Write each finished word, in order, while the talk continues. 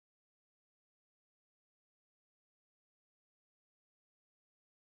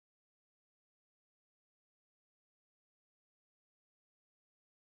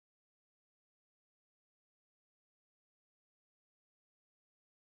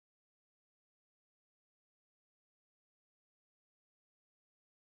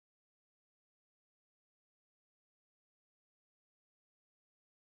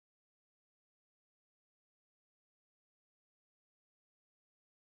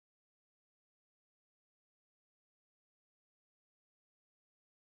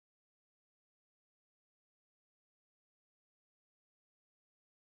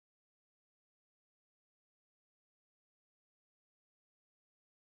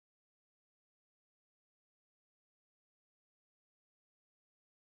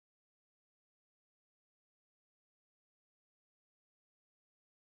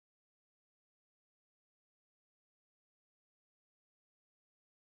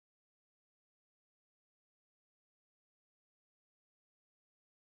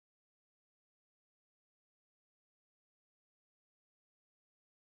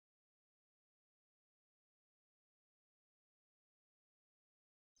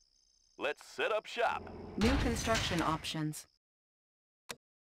Let's set up shop. New construction options.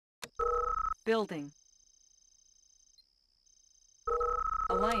 Building.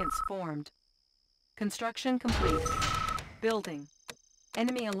 Alliance formed. Construction complete. Building.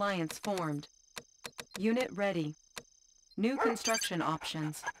 Enemy alliance formed. Unit ready. New construction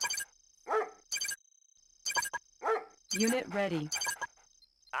options. Unit ready.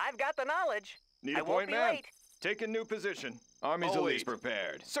 I've got the knowledge. Need I a won't point, be man. late. Take a new position. Army's Always elite.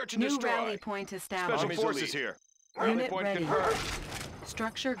 prepared. Search and New destroy. rally point established. Special forces here. Rally Unit point ready. confirmed.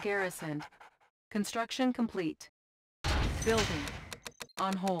 Structure garrisoned. Construction complete. Building.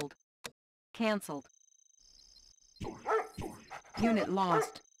 On hold. Cancelled. Unit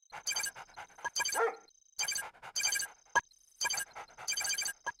lost.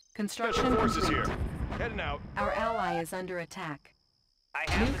 Construction Special forces complete. here. Heading out. Our ally is under attack. I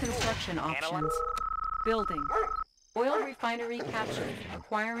have New the tools. construction options. Analyze. Building. Oil refinery captured,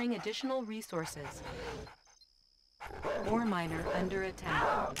 acquiring additional resources. Ore miner under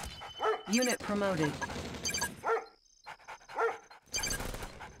attack. Unit promoted.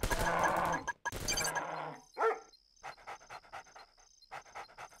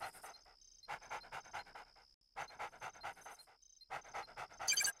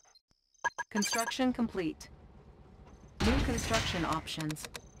 Construction complete. New construction options.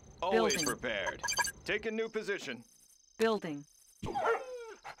 Always Building. prepared. Take a new position. Building.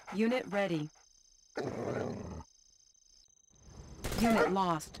 Unit ready. Unit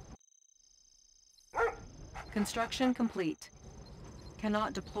lost. Construction complete.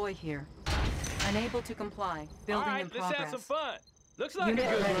 Cannot deploy here. Unable to comply. Building All right, in let's progress. have some fun. Looks like Unit a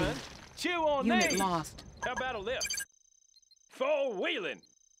good ready. run. Chew on Unit these. lost. How about a lift? Four-wheeling.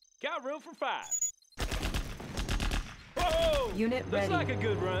 Got room for 5. Whoa! Unit Looks ready. like a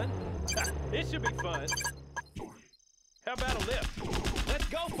good run. It should be fun. How about a lift? Let's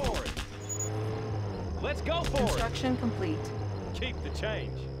go for it. Let's go for Construction complete. it. Keep the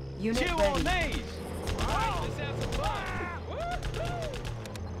change. Unit Chew ready. on these. All right, let's have some fun. Woo-hoo!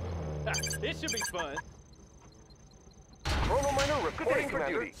 It should be fun. Chrono miner reporting for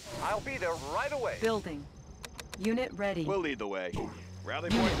duty. I'll be there right away. Building. Unit ready. We'll lead the way. Rally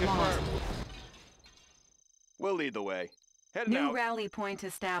Unit point lost. confirmed. We'll lead the way. Heading New out. rally point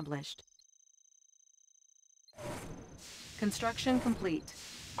established. Construction complete.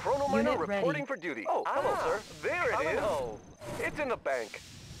 Chrono miner Unit ready. reporting for duty. Oh, hello, sir. There it is. It's in the bank.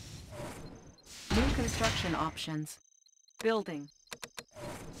 New construction options. Building.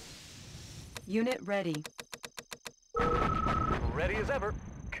 Unit ready. Ready as ever.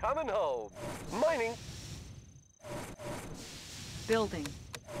 Coming home. Mining. Building.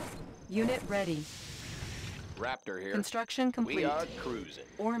 Unit ready. Raptor here. Construction complete. We are cruising.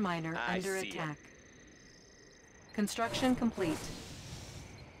 Ore miner I under see attack. Construction complete.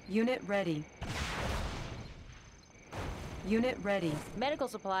 Unit ready. Unit ready. Medical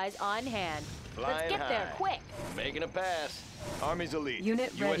supplies on hand. Flying Let's get there high. quick. Making a pass. Army's elite.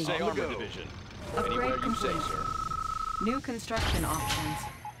 Unit ready. On USA the Armor go. Division. Upgrade Anywhere you say, complete. sir. New construction options.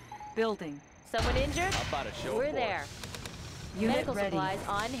 Building. Someone injured? How about a show We're of force? there. Unit Medical ready. supplies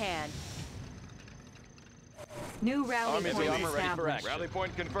on hand. New rally Army's point elite. Armor ready for established. action. Rally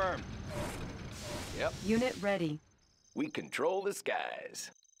point confirmed. Yep. Unit ready. We control the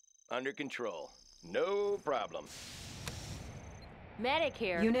skies. Under control. No problem. Medic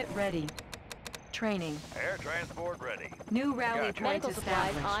here. Unit ready. Training. Air transport ready. New rally Gotcha. point Medical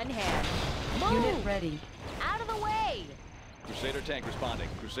supplies established. on hand. Move! Unit ready. Out of the way! Crusader tank responding.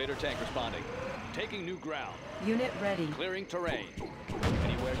 Crusader tank responding. Taking new ground. Unit ready. Clearing terrain.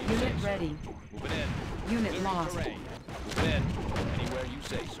 Anywhere you Unit say, sir. ready. Moving in. Unit Clearing lost. terrain. Moving in. Anywhere you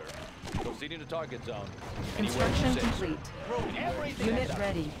say, sir. Proceeding to target zone. Anywhere Construction you say, complete. Sir. Everything Unit is up.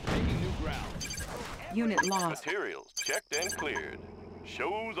 ready. Taking new ground. Unit lost. Materials checked and cleared.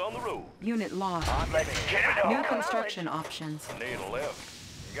 Shows on the road. Unit lost. New construction options. Need a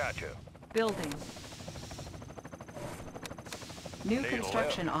lift. Gotcha. Building. New Need a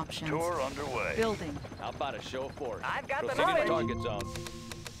construction lift. options. Tour underway. Building. How about a show of force? I've got the Proceeding to knowledge. target zone.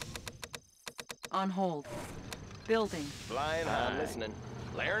 On hold. Building. Flying high. Listening.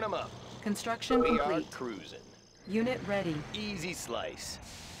 Layering them up. Construction We are complete. cruising. Unit ready. Easy slice.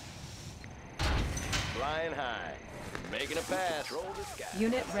 Flying high. Making a pass. Control the sky.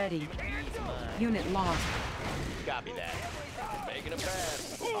 Unit ready. Ease mine. Unit lost. Copy that. Making a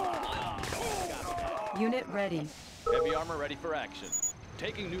pass. Unit ready. Heavy armor ready for action.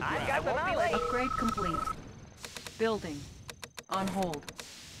 Taking new ground. I've got the knowledge. Upgrade complete. Building. On hold.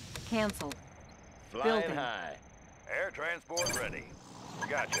 Cancelled. Flying Building. high. Air transport ready.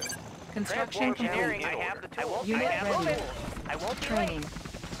 Gotcha. Construction Transport engineering. complete. I have the tools. Unit I have ready. the tools. I won't be Training. late.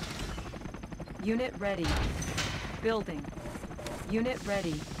 Unit ready. Building. Unit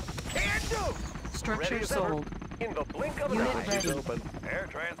ready. Can do! Structure Ready as ever. sold. In the blink of an Unit eye. ready. Open. Air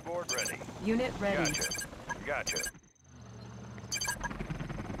transport ready. Unit ready. Gotcha. Gotcha.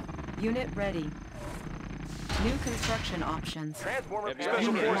 Unit ready. New construction options. Transformer Special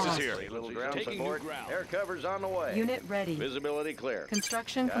Unit forces lost. here. Little ground Taking new support. ground. Air cover's on the way. Unit ready. Visibility clear.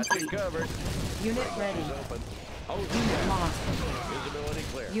 Construction Got you complete. covered. Unit ready. Open. Unit lost. Visibility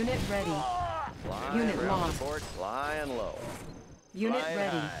clear. Unit ready. Flying Unit ground lost. support. Flying low. Unit Flying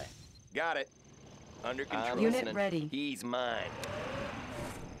ready. high. Got it. Under control. Unit Listening. ready. He's mine.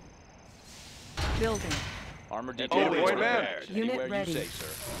 Building. Armor Need detail a point man. prepared. Unit Anywhere ready. You say, sir.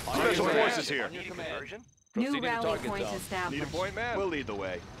 Special Command. forces here. On your command. Conversion? New Proceeding to rally target point zone. Need a established. point man? We'll lead the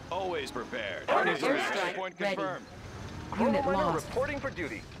way. Always prepared. Airstrike Point ready. confirmed. Unit Chrono lost. reporting for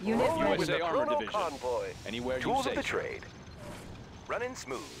duty. Unit Rolling ready. with the USA Armor Chrono Division. Convoy. Anywhere you Tools say, of the sir. trade. Running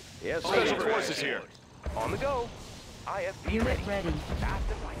smooth. Yes, Special sir. forces here. On the go. IFB Unit ready. ready. Fast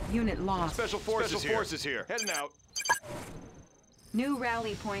and light. Unit lost. Special forces here. Heading out. New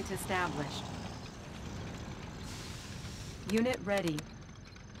rally point established. Unit ready.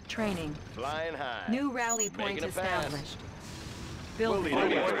 Training. Flying high. New rally point Making it fast. established. We'll Building.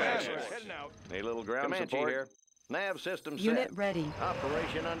 lead the way. Fast. Heading out. A little ground Comanche support. here. Nav system set. Unit ready.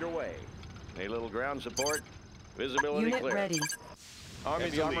 Operation underway. A little ground support. Visibility Unit clear. ready. Army's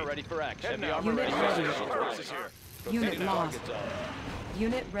Heavy the armor lead. ready for action. Heading Heavy out. armor Unit ready. ready. Special forces here. Unit Proceeding to lost. target zone.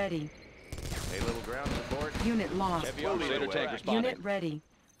 Unit ready. A little ground support. Unit lost. Heavy We'll armor lead the Crusader way. tank responding. Unit ready.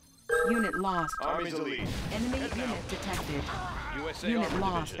 Unit lost. Army's the lead. Enemy unit detected. USA Unit Armor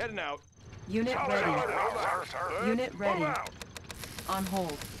lost. Division. Heading out. Unit ready. Unit ready. On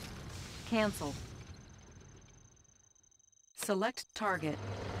hold. Cancel. Select target.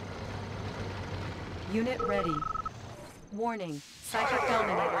 Unit ready. Warning. Psychic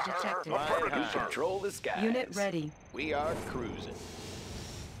dominator detected. Flying high. Control the skies. Unit ready. We are cruising.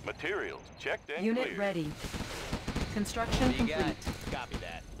 Materials checked and Unit cleared. ready. Construction You got complete. it. Copy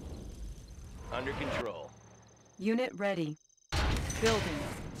that. Under control. Unit ready. Building.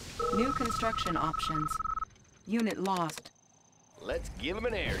 New construction options. Unit lost. Let's give him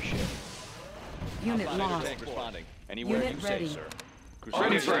an airship. Unit Crusader lost. tank responding. Anywhere Unit you ready. say, sir.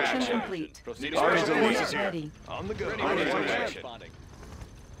 Ready for Construction action. complete. Proceeding Army's to the target lead. Unit zone. ready. On the go. Ready Army's for the lead. action. Responding.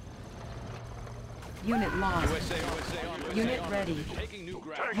 Unit lost. USA Armor. Unit ready. Taking new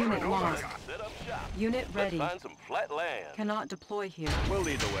ground. Unit lost. Set up shop. Unit Let's ready. find some flat land. Cannot deploy here. We'll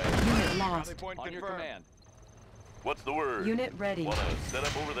lead the way. Unit lost. Point On your confirmed. command. What's the word? Unit ready. Wanna set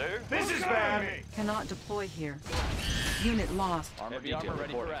up over there? This is bad. Cannot deploy here. Unit lost. Armor Heavy detail armor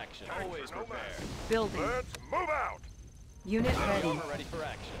ready for reporting. action. Always prepared. Building. Let's move out. Unit ready. Armor ready for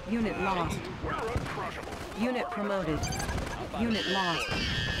action. Unit lost. We're uncrushable. Unit promoted. Unit lost.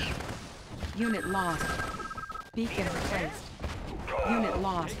 Unit lost. Beacon replaced. Unit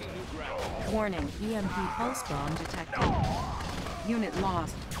lost. Warning. EMP pulse bomb detected. Unit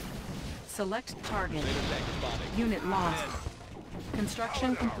lost. Select target. Tank responding. Unit lost.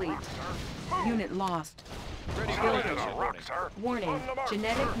 Construction complete. Unit lost. Solid as a rock, sir. Warning. On the mark,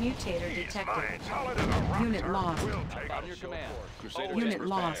 Genetic sir. mutator He's detected. mine. Solid as a rock, Unit sir. lost. We'll take On him. your command. Crusader Unit tank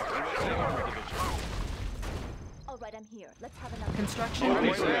lost. prepared. USA Armor Division. All right, I'm here. Let's have another. Construction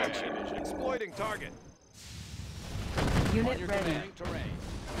Army's complete. action. Exploiting target. On Unit your ready. command. Terrain.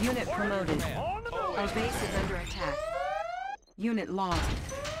 Unit promoted. On the Our base is under attack. Unit lost.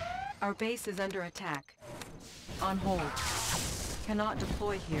 Our base is under attack. On hold. Cannot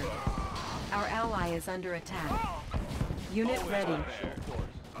deploy here. Our ally is under attack. Unit ready.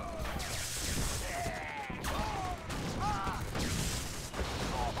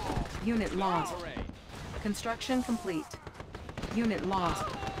 Unit lost. Terrain. Construction complete. Unit lost.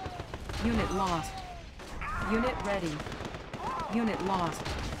 Unit lost. Unit ready. Unit lost.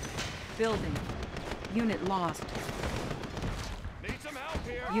 Building. Unit lost. Need some help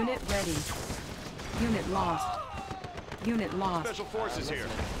here. Unit ready. Unit lost. Unit lost. Special forces here.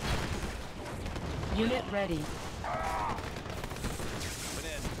 Unit ready.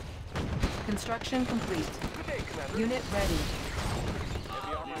 Construction complete. Unit ready.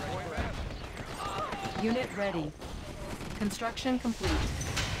 Unit ready. Construction complete.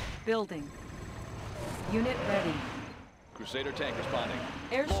 Building. Unit ready. Crusader tank responding.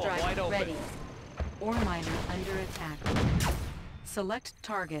 wide Airstrike open. ready. Ore miner under attack. Select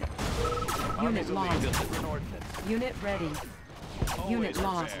target. Unit lost. Unit ready. Unit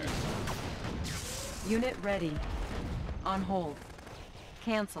lost. Unit ready. On hold.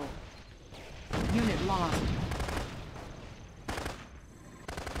 Cancel. Unit lost.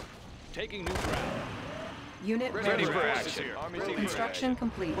 Taking new ground. Unit Ready ready. for action. Construction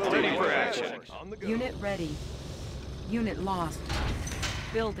complete. Ready for action. Unit ready. Unit lost.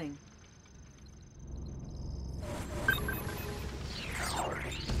 Building.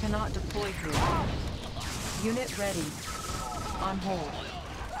 Cannot deploy here. Unit ready. On hold.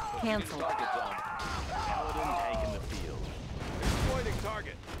 Cancel. Target zone. Paladin tank in the field. Exploiting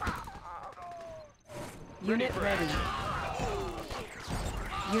target. Unit ready.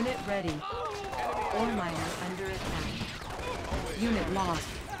 Unit ready. Ore miner under attack. Unit lost.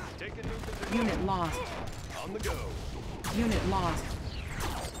 Taking new position. Unit lost. On the go. Unit lost.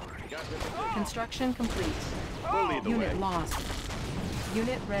 Construction complete. We'll lead the Unit way. lost.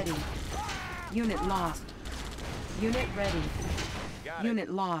 Unit ready. Unit lost. Unit ready. Got it. Unit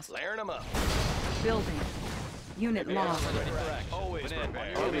lost. Layering them up. Building. Unit lost. Always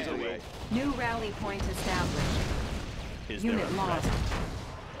prepared. On Lead the duty. way. New rally point established. Is there a Unit threat? lost.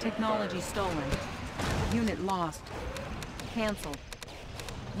 Technology stolen. Unit lost. Cancel.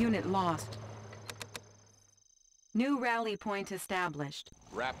 Unit lost. New rally point established.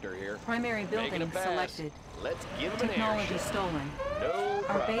 Raptor here. Primary Making building a pass. selected. Let's give them an Technology airship. stolen. No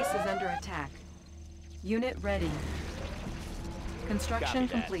Our problem. base is under attack. Unit ready. Construction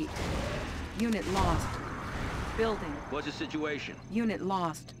Copy that. complete. Unit lost. Building. What's the situation? Unit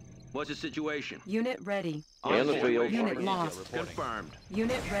lost. What's the situation? Unit ready. In the field. Unit lost. Confirmed.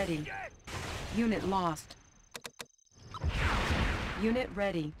 Unit ready. Unit lost. Unit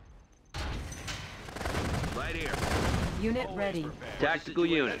ready. Right here. Unit ready. Tactical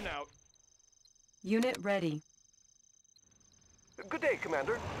unit. Heading out. Unit ready. Good day,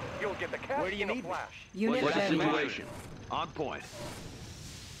 Commander. You'll get the cash Where do you in a need me? flash. Unit What's the ready. situation? On point.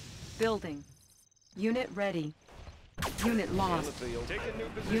 Building. Unit ready. Unit lost. Taking new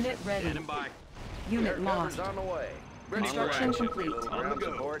position. Unit ready. Standing by. Unit Air lost. cover's on the way. Construction complete. On the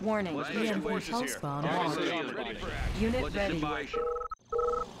go. Warning. What's the EMP situation pulse here? bomb What's the launched. unit? Ready for action. Unit What's the ready. situation?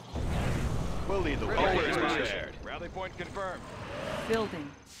 We'll lead the way. Always Ready. prepared. Rally point confirmed. Building.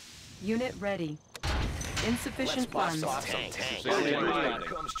 Unit ready. Insufficient Let's funds. bust off some tanks. Building Here ready.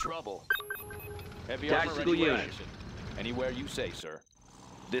 comes trouble. Heavy armor Tactical ready for unit. action. Anywhere you say, sir.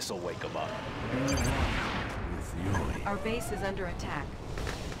 This'll wake them up. Our base is under attack.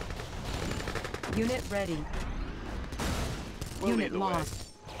 Unit ready. We'll lead Unit the way. lost.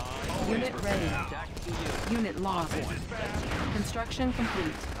 Unit ready. Unit lost. Construction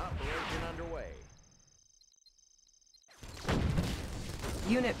complete. Operation underway.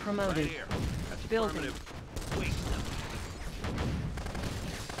 Unit Right promoted. here. That's Building. affirmative. Waste them.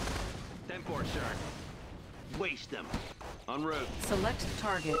 10-4, sir. Waste them. En route. Select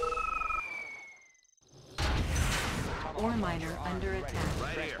target. Ore miner under attack. Right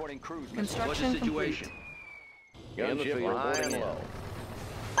here. Transporting crews. What's the Construction complete. situation? Gunship high and low.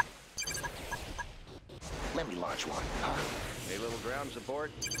 Let me launch one. Huh? A little ground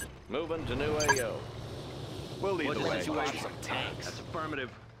support. Moving to new AO. We'll lead What's the the way. situation? Some tanks. That's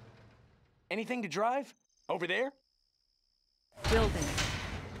affirmative. Anything to drive? Over there? Building.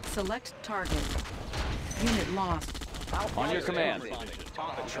 Select target. Unit lost. On your command.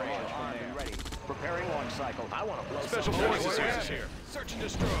 Tonka train armed and ready. Preparing launch cycle. I want to blow Special some forces here. Search and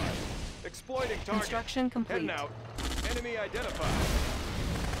destroy. Exploiting target. Construction complete. Heading out. Enemy identified.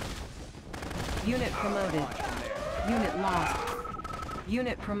 Unit promoted. Unit lost.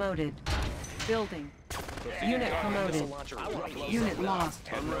 Unit promoted. Building. Unit promoted. Unit lost.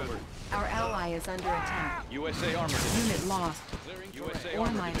 Our ally is under attack. USA armor. Unit lost. USA Ore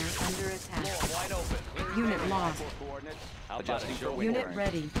armor. miner under attack. Wide open. Unit lost. Adjusting for wind Unit direction.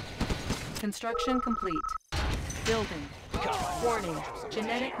 ready. Construction complete. Building. Warning.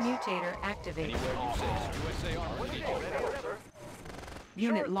 Genetic mutator activated. USA armor.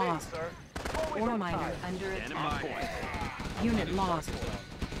 Unit lost. Ore miner under Standing attack. by. Unit lost.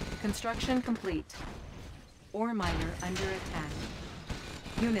 Construction complete. Ore miner under attack.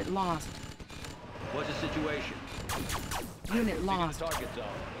 Unit lost. What's the situation? Unit lost. Target zone.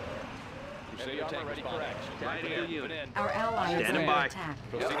 Heavy armor ready for action. Tactical unit. Our ally is Standing under by. attack.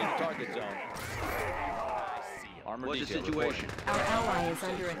 Proceeding to target zone. Armor What's the detail situation? Our ally is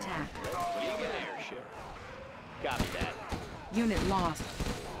under attack. Copy that. Unit lost.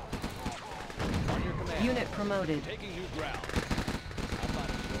 reporting. On your command. Unit promoted. Taking new ground.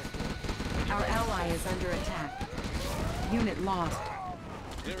 Our ally is under attack. Unit lost.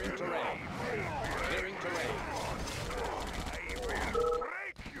 Clearing terrain. Clearing terrain.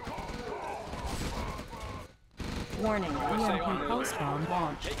 Warning. EMP pulse bomb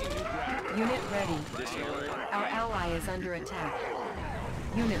launched. Taking new ground. Unit ready. Our ally is under attack.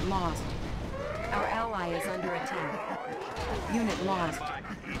 Unit lost. Our ally is under attack. Unit lost.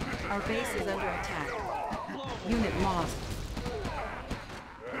 Our base is under attack. Unit lost.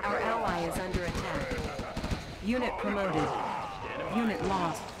 Our ally is under attack. Unit promoted. Unit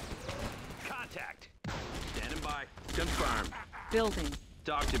lost. Contact. Standing by. Confirmed. Building.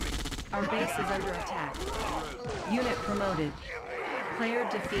 Talk to me. Our base is under attack. Unit promoted. Player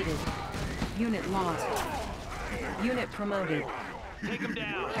defeated. Unit lost. Unit promoted. Take him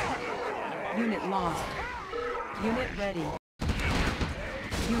down. Unit lost. Unit ready.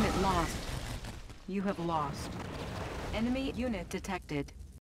 Unit lost. You have lost. Enemy unit detected.